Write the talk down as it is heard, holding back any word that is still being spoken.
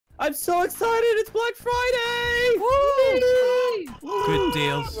I'm so excited! It's Black Friday! Woo! Good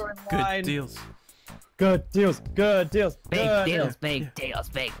deals. Good deals. Good deals. Good deals. Big deals. Big deals.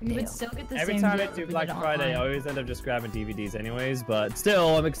 Big You would deals. still get the Every same time I deal do if we Black did it Friday, I online. always end up just grabbing DVDs anyways, but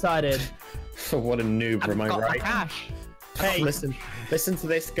still, I'm excited. What a noob, am I Got right? the cash. Hey, listen to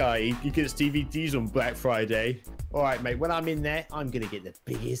this guy. He gets DVDs on Black Friday. All right, mate. When I'm in there, I'm gonna get the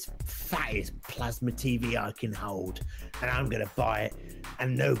biggest, fattest plasma TV I can hold, and I'm gonna buy it,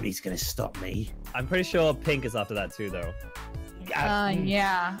 and nobody's gonna stop me. I'm pretty sure Pink is after that too, though.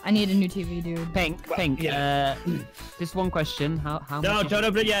 Yeah. I need a new TV, dude. Pink. yeah. Just one question. How No, much? don't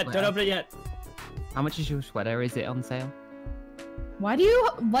open it yet. Don't open it yet. How much is your sweater? Is it on sale? Why do you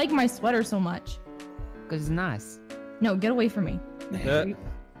like my sweater so much? Because it's nice. No, get away from me.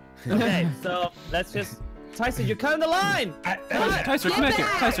 Okay, so let's just. Tyson, you're cutting the line! Tycer, Get come back here.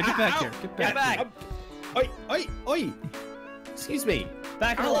 back! Tycer, get back here. Get back! Oi! Excuse me.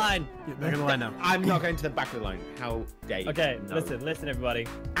 Back of the line! Get back in the line now. I'm not going to the back of the line. How dare you? Okay, No. listen, everybody.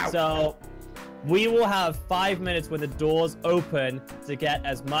 Ow. So, we will have 5 minutes when the doors open to get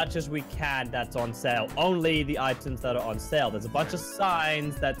as much as we can that's on sale. Only the items that are on sale. There's a bunch of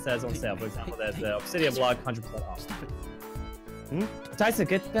signs that says on sale. For example, there's the Obsidian Block, 100% off. Stop it. Tyson,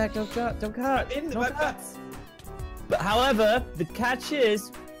 get back! Don't cut! Don't cut! But however, the catch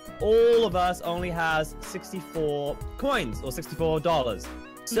is, all of us only has 64 coins or $64.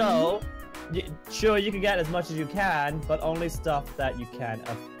 So, sure, you can get as much as you can, but only stuff that you can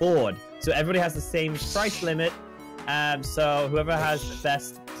afford. So everybody has the same price limit. So whoever has the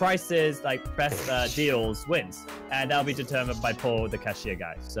best prices, like best deals, wins, and that'll be determined by Paul, the cashier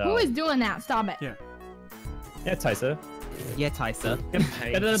guy. So Who is doing that? Stop it. Yeah. yeah, Tycer, Yeah, Tycer.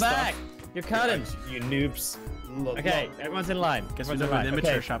 Hey, get in the stop. back. You're cutting. You noobs. Okay, everyone's in line. Guess we Everyone's know in who line. the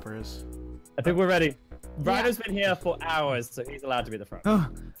immature Okay, shopper is. I think we're ready. Rhino's been here for hours, so he's allowed to be at the front. Oh,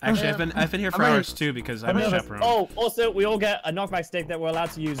 Actually, I've been here for ready. hours too because I'm a nervous. chaperone. Oh, also, we all get a knockback stick that we're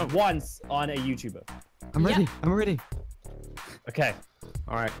allowed to use once on a YouTuber. I'm ready. I'm ready. Okay.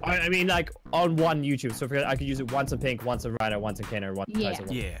 All right. I mean, like, on one YouTube. So I could use it once on Pink, once on Rhino, once on Kano, once on Yeah.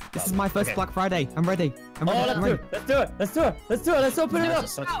 Tyson. Yeah. This is my first Okay. Black Friday. I'm ready. I'm Oh, ready. let's I'm do ready. it. Let's do it. Let's do it. Let's do it. Let's open it up.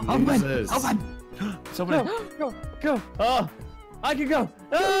 Such Open. losers. Open. It's opening. Go. Go. Oh, I can go.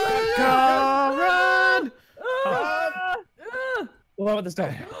 Go run! What about this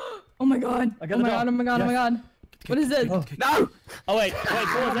door? Oh my god. I got Oh the my dog. god. Oh my god. Oh my god. What is this? Oh. No! Oh, wait.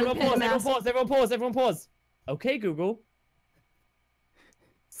 Pause. Everyone pause. Pin Everyone pause. Everyone pause. Everyone pause. Okay, Google.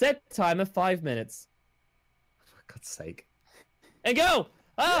 Set timer 5 minutes. For God's sake. And go!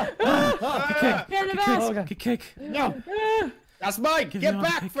 Ah! Get in the back. Oh, God. Kick, kick. No. That's mine. Give Get me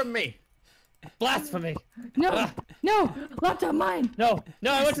back one. from me. Blasphemy! No. No. Laptop mine. No,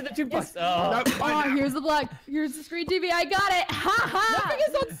 I went to the jukebox. Oh, No, Oh, mine. here's the black. Here's the screen TV. I got it. Ha ha. nothing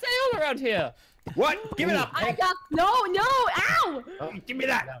is on sale around here. What? Give it up. I got. No. Ow. Oh, give me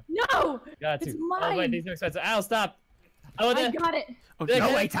that. No. Got to. It's Oh wait, mine. these are expensive. Ow, stop. Oh, I there. got it. Oh, No,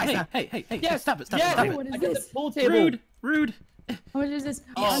 no, wait, Tycer. Hey, Yes, stop it, stop yes. it, stop What is I got the this? pool it. table. Rude. How much is this?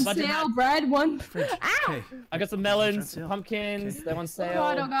 Oh, On but they're sale, not- bread. One. Fridge. Ow. Okay. I got some on melons, sale. pumpkins. They're on Oh sale.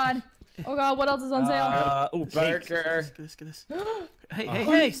 god. Oh god. Oh god. What else is on sale? Oh, Burger. Get this.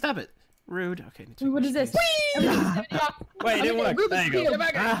 Hey, stop it. Rude. Okay. Wait, what is this? Everything's 70 off. Wait, it didn't work. Rubik's There you go. Cube.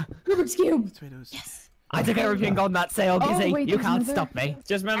 Ah, Rubik's Cube. Tomatoes. I took everything on that sale, Oh, Gizzy. wait, You there's can't another- stop me.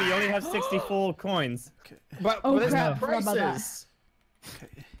 Just remember, you only have 64 coins. But Oh, there's crap. no Forgot about that. prices.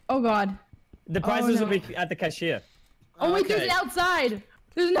 Okay. Oh god. The prices no. will be at the cashier. Oh wait, there's Okay. an outside.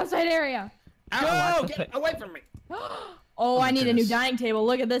 There's an outside area. Ow, get away from me. Oh, I need a new goodness. dining table.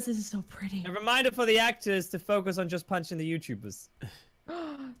 Look at this. This is so pretty. A reminder for the actors to focus on just punching the YouTubers.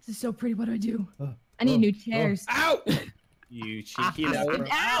 This is so pretty. What do I do? I need new chairs. Ow! You cheeky little.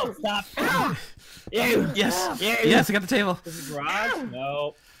 Ow! Stop! Ow! You. Yes. You. Yes, I got the table. This is garage?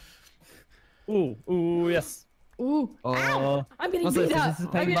 No. Ooh, yes. Ooh. Oh. I'm getting Also, beat this up. is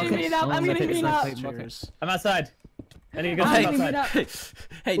I'm paying getting buckets. beat up. Oh, I'm is getting that beat paying up. buckets? Cheers. I'm outside. I need to go I'm sit getting outside. beat up.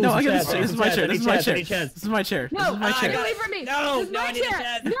 Hey, no, I got this. chairs, This is my chairs, chair. I This is need my chairs, I chair. need chairs. This is my chair. This No, is my get chair. away from me. No, This is no, my I need a chair.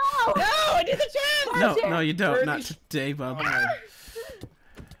 chair. No. No, I need the chair! No, chair. no, you don't. Where Not is- today, Bob.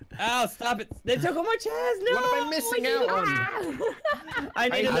 Ow, stop it. They took all my chairs. No! What am I missing out on? I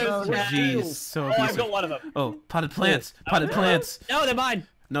needed I those know. chairs. Jeez, so Oh, I've abusive. got one of them. Oh, potted plants. Potted plants. No, they're mine.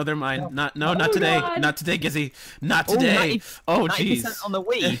 No, they're mine. Not today. God. Not today, Gizzy. Not Oh, today. 90 Oh, 90% jeez. on the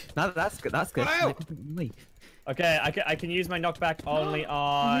Wii. That's good. That's good. Wow. 90% on the Wii. Okay, I can use my knockback only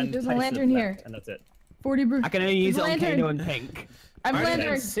on. There's a Tyson lantern left, here. and that's it. 40 brew. I can only use it on Lantern. Kano and Pink. I'm I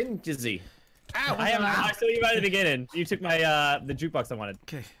lantern. Sin Gizzy. Ow! I saw you right at the beginning. You took my the jukebox I wanted.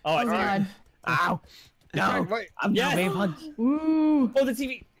 Okay. Oh, I Oh see. god. Ow. No. Wait. I'm Yes. not being punched. Ooh. Oh, the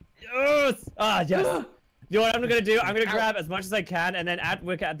TV. Yes! Ah, yes. You know what I'm gonna do? I'm gonna grab as much as I can, and then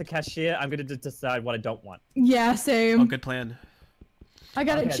work at the cashier, I'm gonna decide what I don't want. Yeah, same. Oh, good plan. I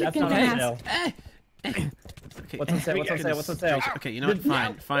got a Okay, that's chicken not mask. Okay. What's on sale? What's on sale? What's on sale? Okay, you know what?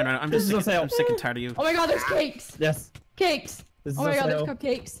 Fine, fine. I'm This just is on sick, sale. I'm sick and tired of you. Oh my god, there's cakes. Yes. Cakes. This is Oh my on god, there's sale.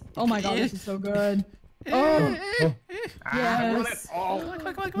 cupcakes. Oh my god, this is so good. Oh, yes.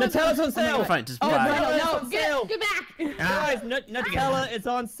 Nutella's on sale. Fine, just Oh, buy. no, It's no, on sale. get back. Guys, Nutella is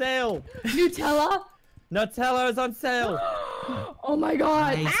on sale. Nutella? Nutella is on sale. Oh my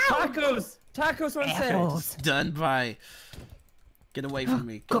god. Nice. Ow. Tacos are on sale. Apples. Done by. Get away from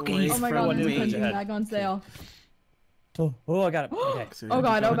me. Get Cookies. away Oh my from god, What there's do a you me. punching need? bag on sale. Oh, I got it. Okay. Oh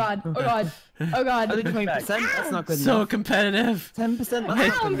god, oh god, oh god, oh god. Only 20%. That's not good So enough. competitive. 10%.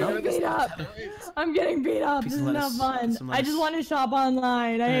 Ow, I'm getting beat up. I'm getting beat up. Piece This of is not lettuce. fun. Some I just lettuce. want to shop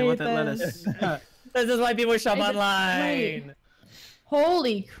online. I Hey, hate want that this. lettuce? This is why people shop Wait, online.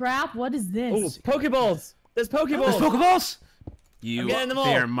 Holy crap, what is Oh, this? Pokeballs. There's Pokeballs. There's Pokeballs. I'm getting them all.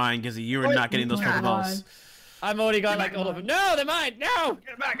 They are mine, Gizzy. You are not getting those Oh my Pokeballs. I've already got like all of them. No, they're mine. No.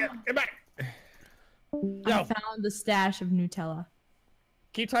 Get back. Get back. I No. found the stash of Nutella.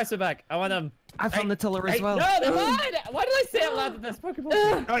 Keep Tycer back. I want them. I found Nutella as well. No, they're mine. Why did I say out loud that there's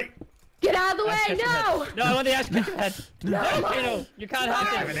Pokeballs? Ugh. Get out of the way, no! No, I want the Ash Ketchum head. No, you can't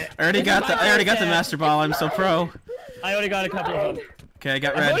have it. I already got the Master Ball. I'm so pro. I already got a couple of them. Okay, I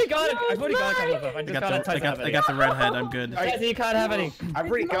got I've red. already got a couple of them. I just I got the red head. I'm good. Tycer, you can't have any. I've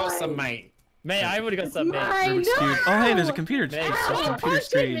already got some, mate. Mate, I already got some, mate. Mine, Rubik's Cube. Oh, hey, there's a computer. Mate, There's stop computer punching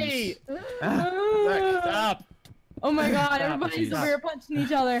streams. me. no! Stop. Oh my god, Stop, everybody's stop. over here punching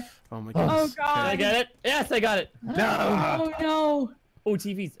each other. Oh my Oh god. Did I god. get it? Yes, I got it. Oh no. Oh,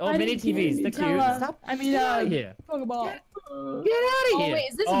 TVs. Oh, I mini didn't get TVs. They're cute. Nutella. Stop. I mean, Get out of here. Pokeball. Get out of Oh here. wait,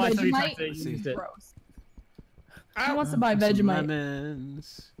 is this Oh, I thought you tried Vegemite? to use it. Gross. Who wants to buy Some Vegemite?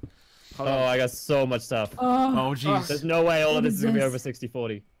 lemons. Oh, I got so much stuff. Oh, Oh jeez. There's no way all of What this is is gonna be this? over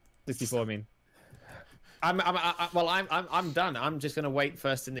 60-40. 64, I mean. I'm done. I'm just gonna wait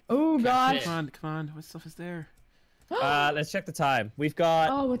first in the. oh gosh. Come on. What stuff is there? Let's check the time. We've got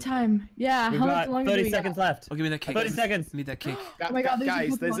Oh, what time? Yeah, we've how much got longer 30 do we seconds got? left. Oh, give me that cake. 30 seconds. Need that cake. Oh my God, there's a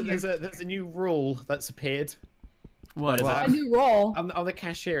guys, Pokemon there's a new rule that's appeared. What is What? that? A new roll. On the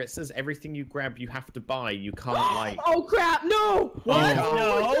cashier, it says everything you grab, you have to buy. You can't like. Oh crap, no! What?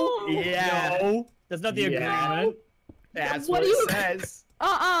 Oh. No. Yeah. No. That's not the Yeah. agreement. That's What what do it you- says.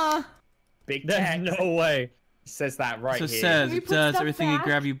 Big There's text no way. says that right So it here. says Can we it put does stuff everything you back?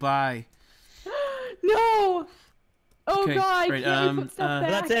 grab you buy. No! Oh Okay, god, right, can't we put stuff back?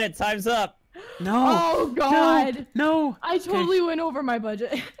 That's it. Time's up. No. Oh god! No. I totally went over my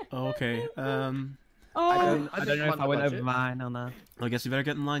budget. Oh, okay. Oh, I don't know didn't if want I the went over budget. mine on that. I guess we better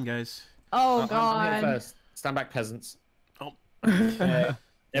get in line, guys. oh I'm god. here first. Stand back, peasants.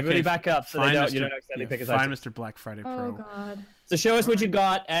 Everybody Okay, back up so they Fine, don't, Mr. you don't accidentally yeah, pick a fine, side. Mr. Black Friday Oh Pro. god. So show us what you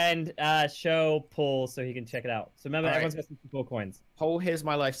got and show Paul so he can check it out. So remember, All right. everyone's got 64 coins. Paul, here's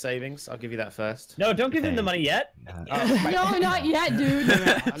my life savings. I'll give you that first. No, don't give him the Okay. money yet. No, not yet, dude.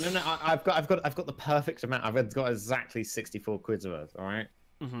 No, I've got the perfect amount. I've got exactly 64 quid's worth. All right.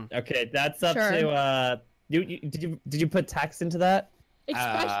 Okay, that's up Sure. to did you put tax into that?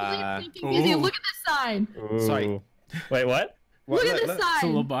 Especially thinking busy. ooh. Look at this sign. Sorry. Wait, what? Look at this It's a little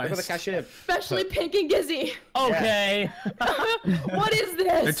sign. Look biased. at the cashier. Especially Pink and Gizzy. Okay. What is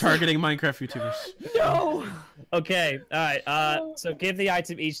They're this? targeting Minecraft YouTubers. No. Okay. All right. So give the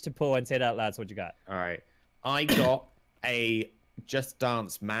item each to Paul and say it out loud. So what you got? All right. I got a Just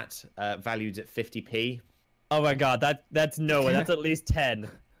Dance mat valued at 50p. Oh my God, that's no way. That's at least 10.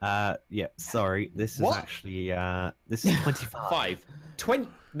 Yeah, sorry. This is What? actually, this is 25. 20.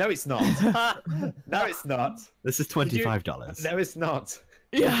 No, it's not. No, it's not. This is $25. No, it's not.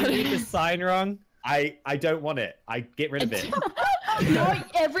 Did you read the sign wrong? I don't want it. I get rid of it. No,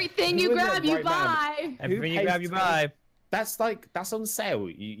 everything you Who is grab, that you right now? buy. Everything you pays grab, you 20? buy. That's on sale.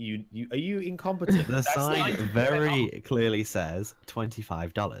 You are you incompetent? The That's sign like- very clearly says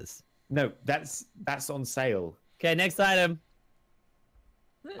 $25. No, that's on sale. Okay, next item.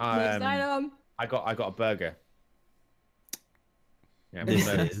 Next Um, item. I got a burger. Yeah, This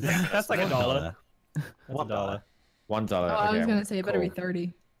burger. is That's like $1. $1. That's $1. $1. Oh, I was okay, gonna say it better be cool.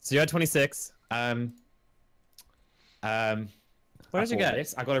 30. So you're at 26. What What did you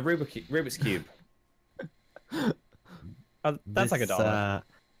get? I got a Rubik's Cube. Oh, that's like $1.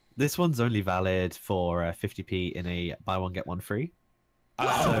 This one's only valid for 50p in a buy one get one free. So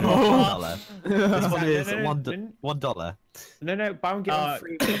Oh. $1. This one is No. $1. No, buy one get one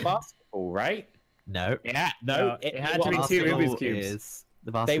free for the basketball, right? No. Yeah, No, it had to be two Basketball Rubik's Cubes.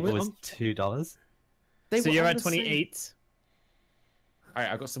 The basketball were is on- $2. So you're at 28. All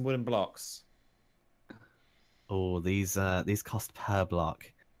right, I've got some wooden blocks. Oh, these cost per block.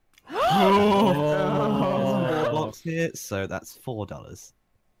 Oh. 4 blocks here, so that's $4.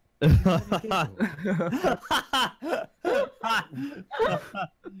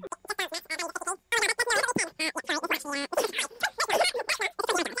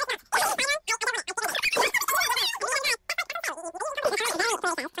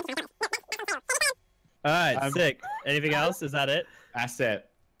 All right, sick. Anything else? Is that it? That's it.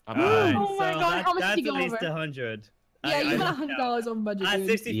 I'm All right, Oh my so God, how much that's did you at go least over? 100. Yeah, you got lost $100 over budget. count. Dude.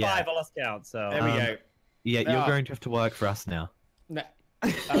 65. Yeah. I lost count. So There we go. Yeah, Yeah. you're going to have to work for us now. No. All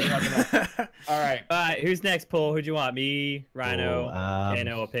right. All right, who's next, Paul? Who do you want? Me, Rhino,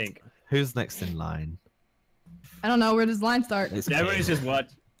 Kano, or Pink? Who's next in line? I don't know. Where does line start? It's Everybody's me. just what?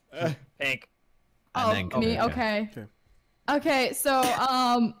 Pink. Oh, And then me. Kano. Okay. Okay. Okay. So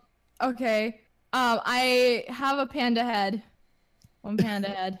okay. I have a panda head. One panda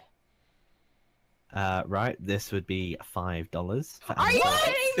head. Right, this would be $5. for Are you Amber.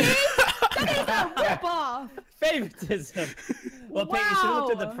 kidding me? That is a ripoff. Favoritism. Well, Pink, you should have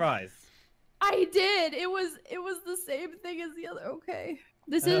looked at the Wow. price. I did. It was the same thing as the other. Okay.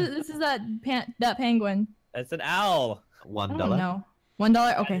 This is that penguin. That's an owl. I $1. don't know.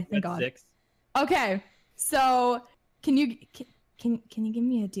 $1. Okay. Thank That's God. 6. Okay. So can you give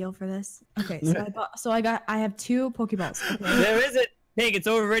me a deal for this? Okay. So I have 2 Pokeballs. Okay. There isn't. Pink, it's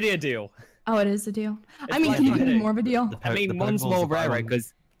already a deal. Oh, it is a deal. I It's mean, like can you give me Friday. more of a deal? The I mean, the one's Pokeballs more are buy rare one-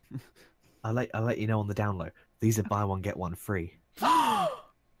 because I'll let you know on the down low. These are buy one get one free.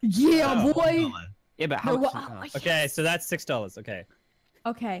 Yeah, Oh, boy. yeah, but how? No, what- Okay, so that's $6. Okay.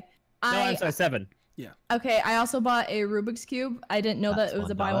 Okay. No, I'm sorry, 7. Okay, I also bought a Rubik's Cube. I didn't know That's that it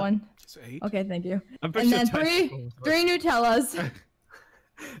was a $1. buy one. It's 8. Okay, thank you. I'm And then three Nutellas.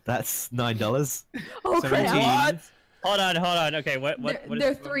 That's $9. Oh crap. 17. What? Hold on. Okay, what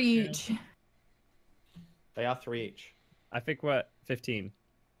They're is- 3 each. They are 3 each. I think we're at 15.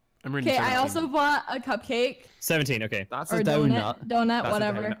 I'm reading. Okay, I 17. also bought a cupcake 17, okay. That's or a donut, donut. That's a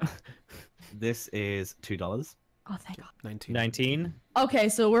whatever. donut. This is $2. Oh, thank God. 19. 19. Okay,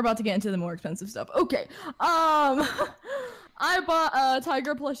 so we're about to get into the more expensive stuff. Okay, I bought a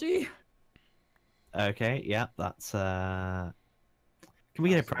tiger plushie. Okay, yeah, that's Can we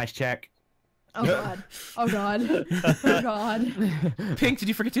get a price check? Oh God. Oh God. Oh God. Pink, did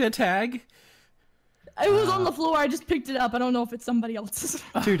you forget to get a tag? It was on the floor. I just picked it up. I don't know if it's somebody else's.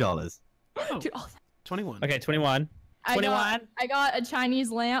 $2. Dude, oh, 21. Okay, 21. 21. I got a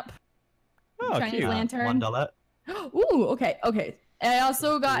Chinese lamp. Oh, Chinese cute. lantern. $1. Ooh, okay. I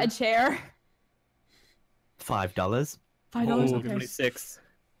also got a chair. $5. $5. Ooh, Okay. 26.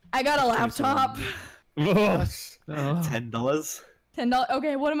 I got a laptop. $10. $10.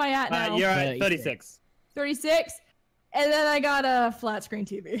 Okay, what am I at now? You're at 36. 36. And then I got a flat screen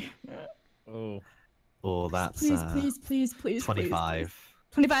TV. Oh. Oh, that's Please. 25.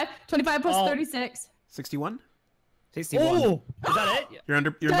 25. 25 plus Oh. 36. 61. 61. Oh, is that it? You're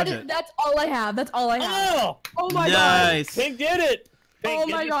under your budget. That's all I have. That's all I have. Oh, Oh my God. Nice. Pink did it. Pink, Oh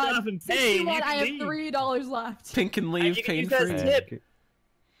get my your God. stuff and pay. 61. You I have can leave. $3 left. Pink can And leave you can pain use that as free. a tip.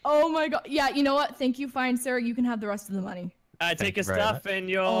 Oh my God. Yeah, you know what? Thank you, fine sir. You can have the rest of the money. Take Thank your you very stuff and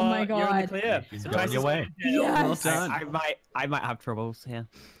you're, Oh my you're in the God. clear. You're So on Tycer's your way. going to jail. Well Yes. done. I might have troubles here.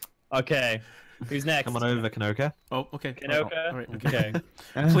 Okay. Who's next? Come on over, Kanoka. Oh, okay. Kanoka. All right, okay.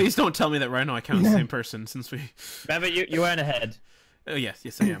 Okay. Please don't tell me that Rhino account is the same person since we. Remember, you weren't ahead. Oh yes,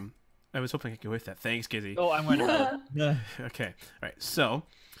 I am. I was hoping I could go with that. Thanks, Gizzy. Oh, I'm wearing ahead. Okay. All right. So,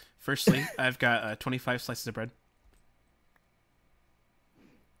 firstly, I've got 25 slices of bread.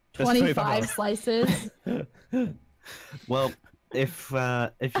 That's 25 $25. slices. Well, if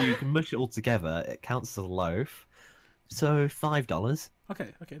you can mush it all together, it counts as a loaf. So $5. Okay.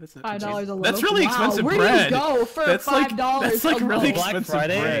 That's it. $5 a loaf. That's really Wow, expensive where bread. do you go for That's $5? That's like a really loaf? Black expensive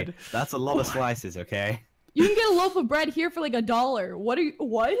Friday? bread. That's a lot of slices, okay? You can get a loaf of bread here for like $1. What are you?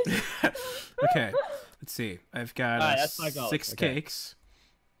 What? Okay. Let's see. I've got Alright, that's $5. 6 Okay. cakes.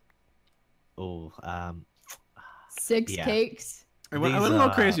 Oh, 6 Yeah. cakes. I went These a little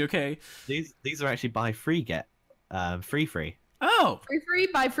are- crazy. Okay. these are actually buy free get, free. Oh. Free,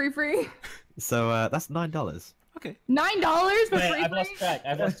 buy free. So that's $9. Okay. $9 for Wait, free.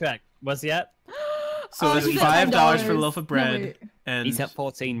 I've lost track. What's yet? So Oh, there's you said $5 for a $10. loaf of No, bread, wait. and He's at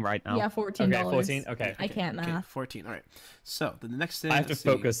 14 right now. Yeah, $14. Okay, 14. Okay. I can't okay, math. 14. All right. So the next thing I have to let's see.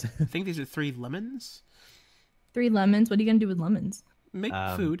 focus. I think these are 3 lemons. 3 lemons. What are you gonna do with lemons? Make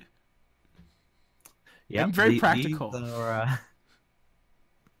Um, food. Yeah, I'm very practical.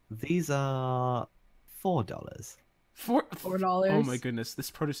 These are $4. $4. $4. Oh my goodness, this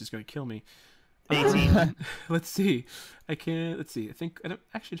produce is going to kill me. Let's see. I can't. Let's see. I think I'm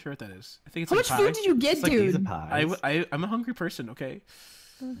actually sure what that is. I think it's How like much pie. food did you get, It's like these are dude? pies. I'm a hungry person. Okay.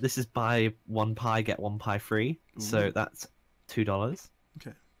 This is buy one pie, get one pie free. So that's $2.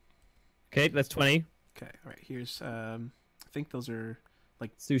 Okay. Okay, that's 20. Okay. All right. Here's I think those are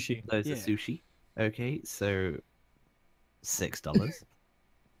like Sushi. Those Yeah. are sushi. Okay, so $6.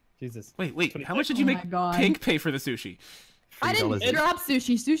 Jesus. Wait. How much did Oh you my make God. Pink pay for the sushi? I didn't $3 each. drop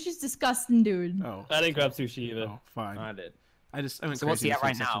sushi. Sushi's disgusting, dude. Oh. I didn't grab sushi either. Oh, fine. I did. I went So what's crazy he at with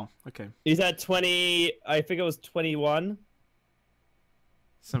right food now? system. Okay. He's at 20. I think it was 21.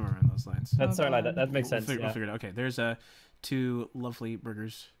 Somewhere around those lines. That's Oh, sorry, like God. that makes sense. We'll Yeah. figure it out. Okay. There's two lovely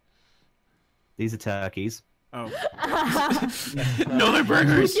burgers. These are turkeys. Oh. No, they're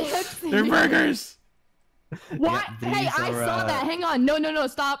burgers. They're burgers. What? Yeah, Hey, these I are, saw that. Hang on. No,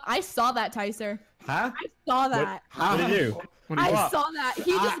 stop. I saw that, Tycer. Huh? I saw that. What did you do? What do you I want? saw that.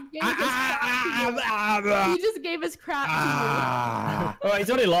 He just gave us crap to you. He just gave us crap Oh, he's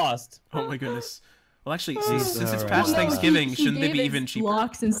already lost. Oh my goodness. Well, actually, These since it's are, past to you. Thanksgiving, He shouldn't they gave be us even cheaper?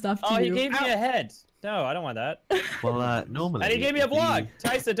 blocks and stuff to Oh, he you. gave me a head. No, I don't want that. Well, normally. And he gave me a the- block.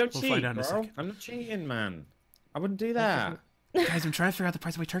 Tyson, don't We'll cheat, find out in a bro. second. I'm not cheating, man. I wouldn't do that. Guys, I'm trying to figure out the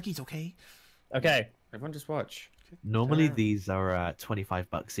price of my turkeys. Okay. Okay. Everyone just watch. Normally these are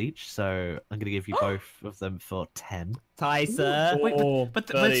 $25 each, so I'm gonna give you both of them for 10. Tyson. Wait, Oh, but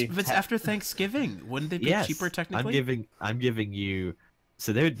buddy. it's after Thanksgiving. Wouldn't they be Yes, cheaper technically? I'm giving you.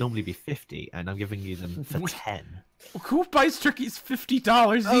 So they would normally be 50, and I'm giving you them for Wait. 10. Well, who buys turkeys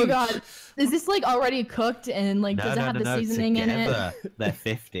 $50 Oh each? god. Is this like already cooked and like does it have the seasoning in it? Together they're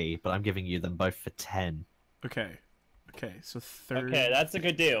 50, but I'm giving you them both for 10. Okay. Okay. So third. Okay, that's a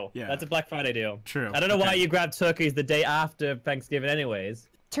good deal. Yeah. That's a Black Friday deal. True. I don't know why Okay. you grabbed turkeys the day after Thanksgiving, anyways.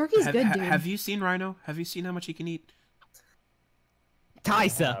 Turkey's good, dude. Have you seen Rhino? Have you seen how much he can eat?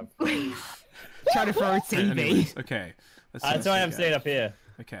 Tycer, trying to throw a TV. Anyways, okay. Let's see That's what why we I'm got. staying up here.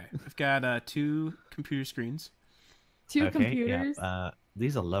 Okay. I've got 2 computer screens. Two Okay, computers. Yeah,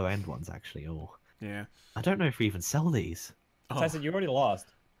 these are low-end ones, actually. Oh, Yeah. I don't know if we even sell these. Oh. Tyson, you already lost.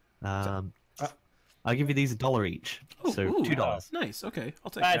 I'll give you these $1 each, Oh, so ooh, $2. Nice. Okay.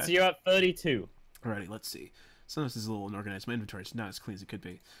 I'll take Alright, that. so you're at 32. Alrighty, let's see. Sometimes this is a little unorganized. My inventory is not as clean as it could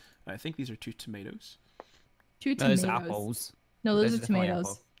be. I think these are 2 tomatoes. Two Those tomatoes. apples. No, those Those are are definitely tomatoes.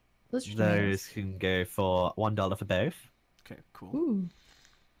 apple. Those are tomatoes. Those can go for $1 for both. Okay, cool. Ooh.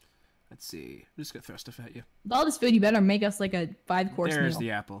 Let's see. I'm just gonna throw stuff at you. With all this food, you better make us like a 5-course There's meal.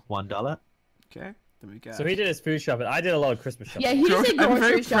 the apple. $1. Okay. Then we got. So he did his food shopping. I did a lot of Christmas shopping. Yeah, he just did I'm very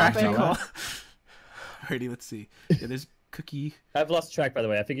grocery shopping. practical. Alrighty, let's see. Yeah, there's cookie, I've lost track, by the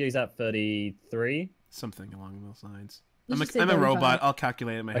way. I think he's at 33. something along those lines. Let's I'm just say a 35. robot. I'll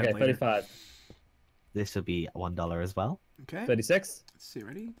calculate it in my head Okay, later. 35. This will be $1 as well. Okay. 36. Let's see.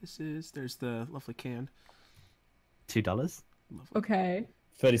 Ready? There's the lovely can. $2. Lovely. Okay.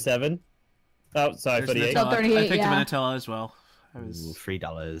 37. Oh, sorry, There's 38. Nutella. 38, I picked yeah. up a Nutella as well. I Ooh, was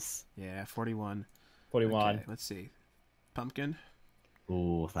 $3. yeah, 41. 41. Okay, let's see. Pumpkin.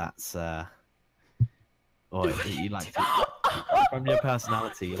 Ooh, that's Oh, you like to... from your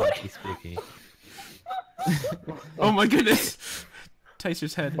personality, you like to be spooky. Oh my goodness.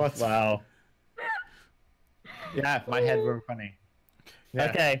 Tycer's head. What? Wow. Yeah, my head were funny. Yeah.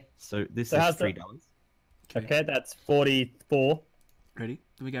 Okay. So this So is how's the- $3. Okay, that's 44. Ready?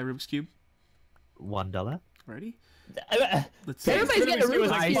 Then we got Rubik's Cube. $1. Ready? Let's see. Everybody's getting a Rubik's Cube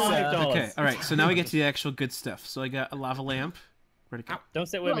was like Rubik's Cube. $5. Okay, alright, so now we get to the actual good stuff. So I got a lava lamp. Where'd it go? Don't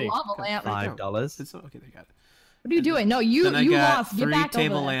sit Ooh, with a me. lava lamp. Right there. $5. It's, okay, they got it. What are you doing? No, you Then I got lost. Get 3 back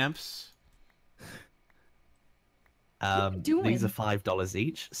table over there. lamps. These doing? are $5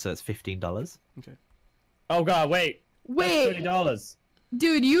 each, so it's $15. Okay. Oh, God, wait. Wait, That's $30.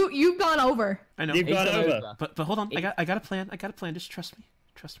 dude, you've gone over. I know. You've gone over. But hold on, I got a plan. I got a plan. Just trust me.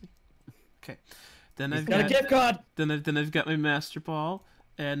 Trust me. Okay. Then I've Got a got gift card. then I've got my master ball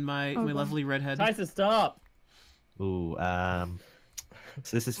and my Oh, my God. lovely redhead. Tyson, stop. Ooh,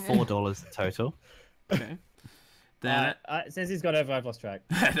 so this is $4 total. Okay. Then Since he's got over, I've lost track.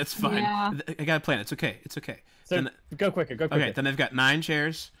 that's fine. Yeah. I got a plan. It's okay. It's okay. So Then, go quicker, go quicker. okay. Then I've got 9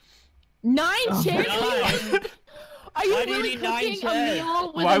 chairs. 9 chairs? Nine. Are you Why do you really need 9 cooking a chairs?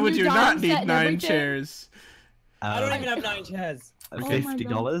 meal with Why a would new you not dining set need and 9 everything? chairs? I don't even have 9 chairs. my God.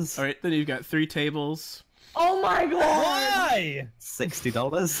 $50. All right. Then you've got 3 tables. Oh my god! Why?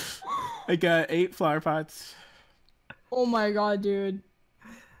 $60. I got 8 flower pots. Oh my god, dude.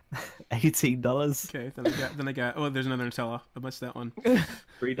 $18. Okay. Then I got. Oh, there's another Nutella. I missed that one.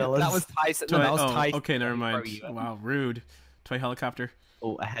 $3. That was Tyson. No, that was Tyson. okay, never Throw mind. you. Wow, rude. Toy helicopter.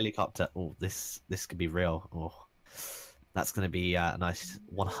 Oh, a helicopter. Oh, this could be real. Oh, That's going to be a nice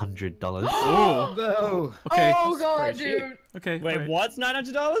 $100. Oh, No. okay. Oh god, Pretty cheap. dude. Okay. Wait, alright. what's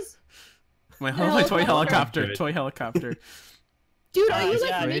 $900? My Helicopter. toy helicopter. Good. Toy helicopter. Dude, are you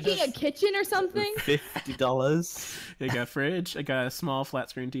yeah, like we making a just- kitchen or something? $50. I got a fridge. I got a small flat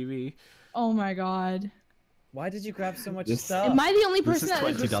screen TV. Oh my god. Why did you grab so much This- stuff? Am I the only This person is that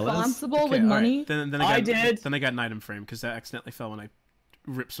is $20? responsible Okay, with alright. money? Then I I got, did. Then I got an item frame because that accidentally fell when I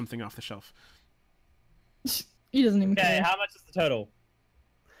ripped something off the shelf. He doesn't even Okay, care. how much is the total?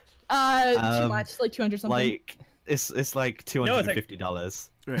 Too much, like 200 something. Like, it's like $250.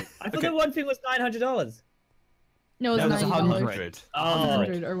 Right. I thought Okay. the one thing was $900. no, That it's was $90. 100. Oh,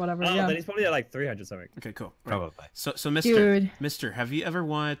 100 or whatever. oh yeah. then he's probably at like 300 something. Okay, cool. Right. Probably. So Mister, Dude. Mister, have you ever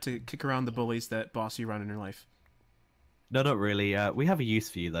wanted to kick around the bullies that boss you around in your life? No, not really. We have a use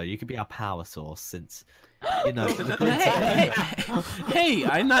for you, though. You could be our power source since, you know... Hey,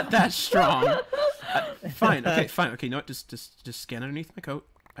 I'm not that strong. Fine. Okay, fine. Okay, you know what? Just scan underneath my coat.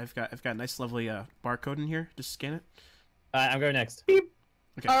 I've got a nice, lovely barcode in here. Just scan it. I'm going next. Okay.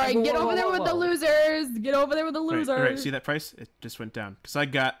 All right, Whoa, get whoa, over there whoa, with the whoa. losers. Get over there with the Right, losers. right. See that price? It just went down because I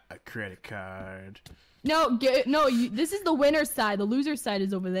got a credit card. No, this is the winner's side. The loser's side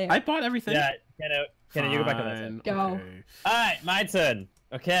is over there. I bought everything. Yeah, Kenna, you go back on that side. Fine, Go. okay. Alright, my turn.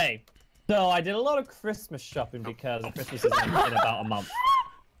 Okay. So I did a lot of Christmas shopping because Christmas is in about a month.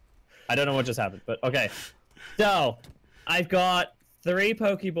 I don't know what just happened, but okay. So I've got 3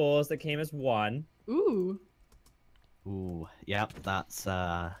 Pokeballs that came as 1. Ooh, Ooh, yep, that's...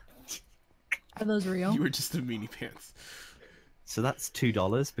 are those real? You were just a meanie pants. So that's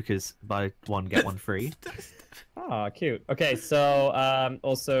 $2 because buy one, get one free. Oh, cute. Okay, so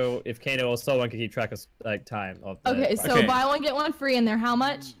also if Kano or someone can keep track of like time of the Okay, price. so Okay. buy one get one free, and they're how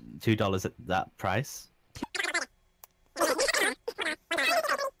much? $2 at that price.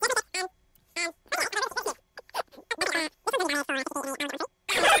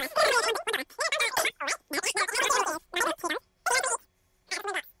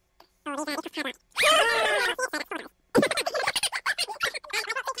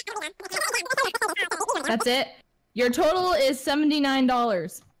 That's it. Your total is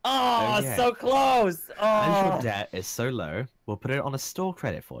 $79. Oh, yeah. so close. As your Oh. debt is so low, we'll put it on a store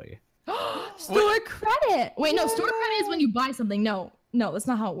credit for you. Store credit. Wait, no, store credit is when you buy something. No, that's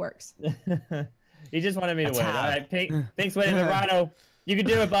not how it works. He just wanted me to That's win. how. All right, Pink's winning the Rhino. You can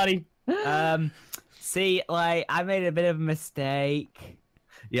do it, buddy. See, like, I made a bit of a mistake.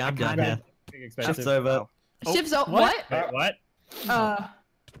 Yeah, I'm done kinda- here. Big Shift's expensive. over. Oh, Shifts over. what? What? What?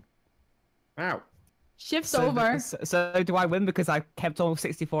 Ow. Shifts So, over. so do I win because I kept all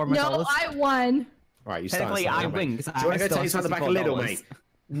 64 of my No, dollars? I won. All right, you start. Technically, I win because Do you want to go take this on the back a little, mate?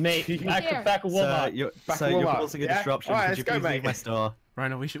 Mate, Here. back a So Walmart. you're, Back so to you're Walmart. causing a Yeah? disruption. Alright, Could you let's go, please leave mate. my store?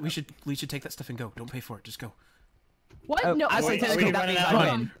 Rhino, we should take that stuff and go. Don't pay for it. Just go. What? Oh, no. actually, wait, technically, wait, that running means out I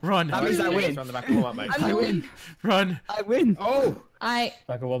of win. Run. That means I win. On the back of Walmart, mate. I'm I the win. Run. I win. Oh. I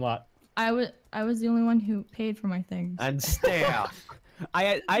Back a Walmart. was the only one who paid for my things. And stare.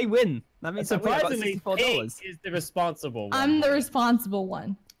 I win. That means I win. I got Surprisingly, $64. Pink is the responsible one. I'm the responsible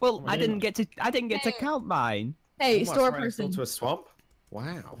one. Well, I didn't get to Hey. count mine. Hey, Almost store ran us person. into Do a swamp.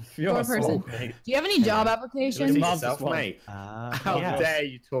 Wow. You're a person. swamp, mate. you have any job Look applications? at Mom's yourself, a swamp. mate. How Yeah. dare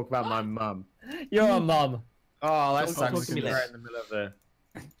you talk about my mum? You're a mum. Oh, that Don't sucks. talk to me Right like- in the middle of the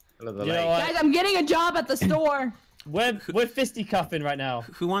You know lake. what? Guys, I'm getting a job at the store. We're fisticuffing right now.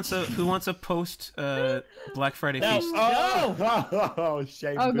 Who wants a post Black Friday No. feast? Oh. Oh,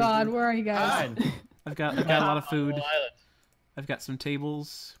 shame. Oh God, boo-boo. where are you guys? Fine. I've got a lot of food. Whole island. I've got some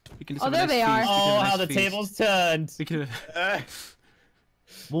tables. We can just Oh, have a there nice they are. feast. We can Oh, have a how nice the feast. tables turned. We can.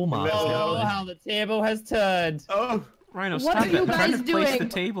 Walmart. Oh, how the table has turned. Oh. Rhino, What stop are it! you I'm trying to guys place the doing?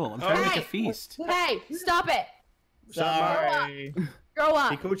 table. I'm trying to make a Hey. feast. Hey, stop it. Sorry. Grow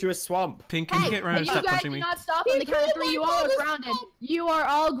He up. called you a swamp. Pink, can you Hey, get Rhino and to you stop guys punching do me? not stop on the count of 3. You all are grounded. You are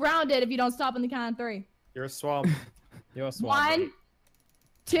all grounded if you don't stop on the count of 3. You're a swamp. You're a swamp. 1,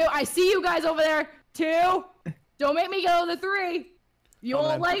 2. I see you guys over there. 2. Don't make me go to 3. You Oh,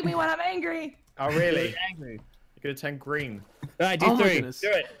 won't man. like me when I'm angry. Oh, really? Angry. You're gonna turn green. All right, do Oh my 3. goodness. Do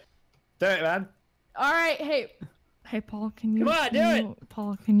it. Do it, man. All right, hey, Paul, can you? Come on, do it.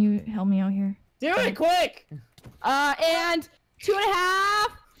 Paul, can you help me out here? Do it quick. And 2.5,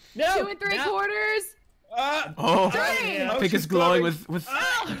 No. 2 3/4. Oh, Three. Oh, Pink she's is glowing glowing. with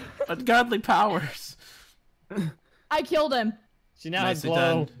ungodly powers. I killed him. She now has Nicely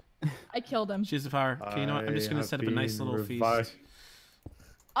glow. done. I killed him. She has the power. Okay, you know what? I'm just gonna set up a nice little feast.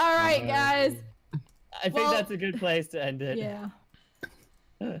 All right, guys. I think Well- that's a good place to end it. Yeah.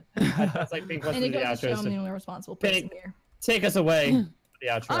 That's like Pink wants And to it do the goes to show outro. I'm the So only responsible person Pink. here. take us away. the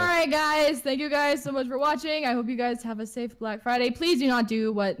outro. All right, guys. Thank you guys so much for watching. I hope you guys have a safe Black Friday. Please do not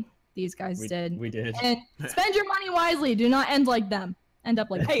do what these guys did. We did. And spend your money wisely. Do not end like them. End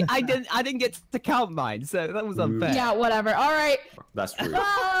up like Hey, I didn't get to count mine, so that was unfair. yeah, whatever. All right. That's rude.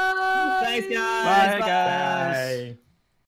 Bye. Thanks, guys. Bye, guys. Bye.